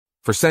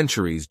For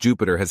centuries,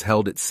 Jupiter has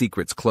held its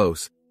secrets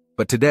close,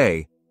 but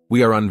today,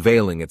 we are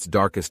unveiling its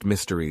darkest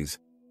mysteries.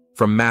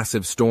 From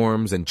massive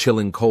storms and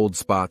chilling cold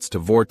spots to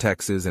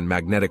vortexes and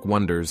magnetic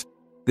wonders,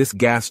 this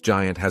gas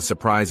giant has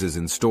surprises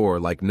in store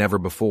like never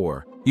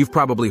before. You've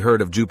probably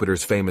heard of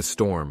Jupiter's famous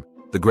storm,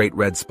 the Great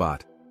Red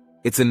Spot.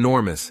 It's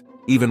enormous,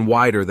 even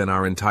wider than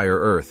our entire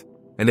Earth,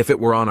 and if it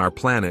were on our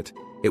planet,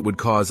 it would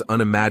cause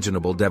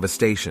unimaginable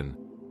devastation.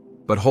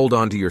 But hold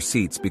on to your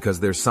seats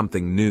because there's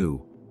something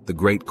new, the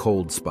Great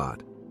Cold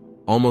Spot.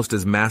 Almost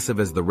as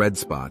massive as the Red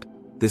Spot,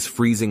 this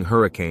freezing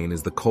hurricane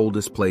is the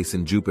coldest place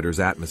in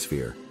Jupiter's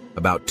atmosphere,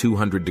 about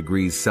 200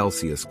 degrees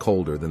Celsius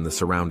colder than the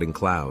surrounding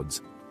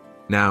clouds.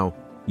 Now,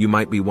 you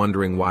might be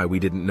wondering why we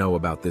didn't know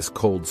about this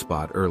cold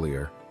spot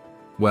earlier.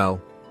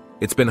 Well,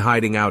 it's been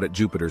hiding out at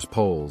Jupiter's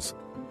poles,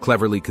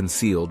 cleverly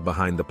concealed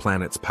behind the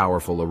planet's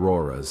powerful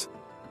auroras.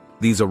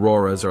 These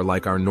auroras are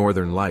like our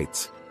northern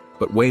lights,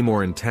 but way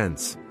more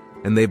intense,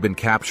 and they've been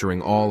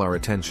capturing all our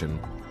attention,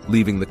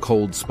 leaving the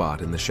cold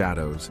spot in the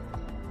shadows.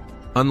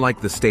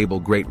 Unlike the stable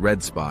Great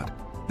Red Spot,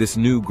 this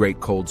new Great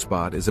Cold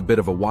Spot is a bit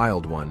of a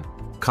wild one,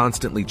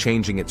 constantly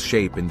changing its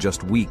shape in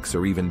just weeks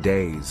or even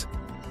days.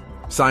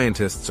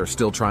 Scientists are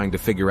still trying to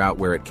figure out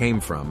where it came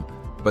from,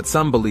 but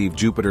some believe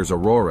Jupiter's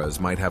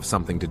auroras might have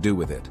something to do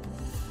with it.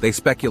 They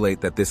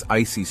speculate that this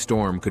icy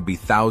storm could be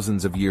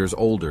thousands of years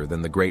older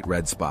than the Great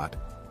Red Spot.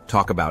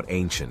 Talk about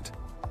ancient.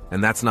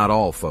 And that's not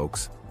all,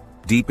 folks.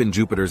 Deep in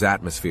Jupiter's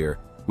atmosphere,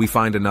 we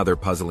find another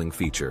puzzling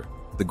feature,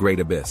 the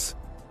Great Abyss.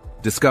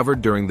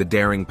 Discovered during the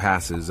daring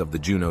passes of the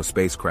Juno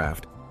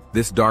spacecraft,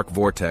 this dark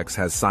vortex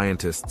has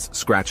scientists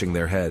scratching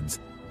their heads.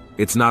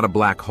 It's not a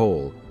black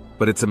hole,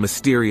 but it's a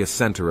mysterious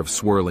center of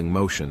swirling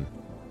motion.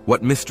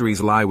 What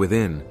mysteries lie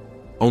within?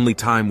 Only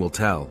time will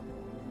tell.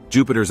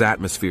 Jupiter's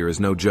atmosphere is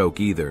no joke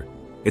either.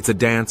 It's a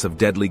dance of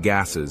deadly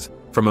gases,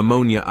 from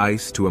ammonia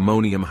ice to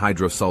ammonium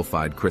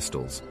hydrosulfide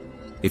crystals.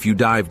 If you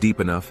dive deep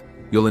enough,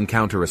 you'll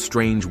encounter a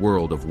strange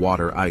world of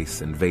water,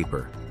 ice, and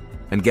vapor.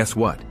 And guess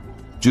what?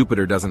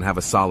 Jupiter doesn't have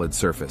a solid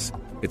surface.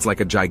 It's like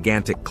a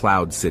gigantic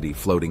cloud city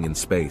floating in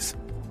space.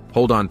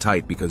 Hold on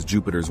tight because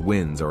Jupiter's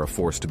winds are a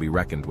force to be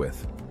reckoned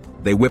with.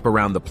 They whip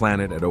around the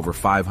planet at over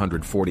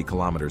 540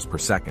 kilometers per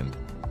second.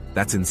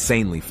 That's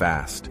insanely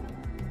fast.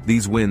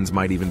 These winds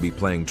might even be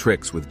playing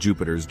tricks with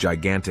Jupiter's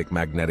gigantic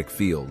magnetic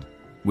field,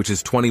 which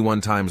is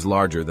 21 times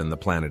larger than the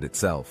planet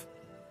itself.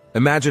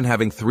 Imagine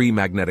having 3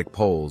 magnetic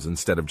poles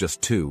instead of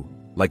just 2,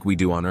 like we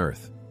do on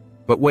Earth.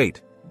 But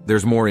wait,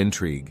 there's more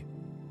intrigue.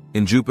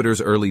 In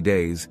Jupiter's early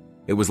days,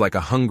 it was like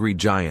a hungry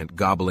giant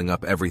gobbling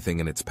up everything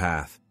in its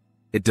path.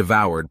 It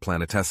devoured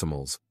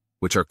planetesimals,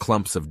 which are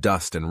clumps of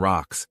dust and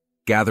rocks,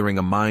 gathering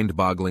a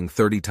mind-boggling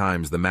 30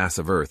 times the mass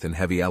of Earth in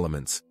heavy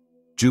elements.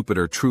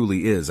 Jupiter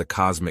truly is a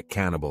cosmic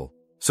cannibal.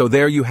 So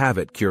there you have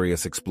it,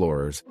 curious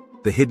explorers,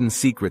 the hidden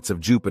secrets of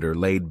Jupiter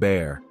laid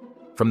bare.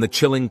 From the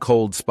chilling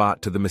cold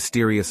spot to the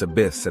mysterious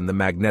abyss and the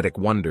magnetic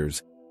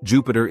wonders,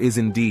 Jupiter is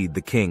indeed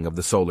the king of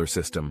the solar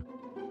system.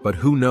 But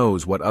who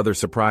knows what other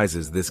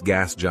surprises this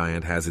gas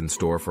giant has in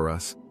store for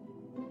us?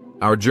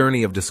 Our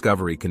journey of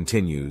discovery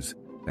continues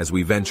as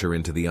we venture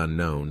into the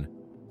unknown,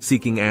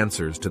 seeking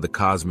answers to the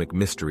cosmic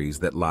mysteries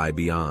that lie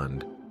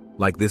beyond.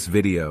 Like this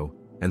video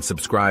and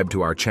subscribe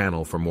to our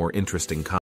channel for more interesting content.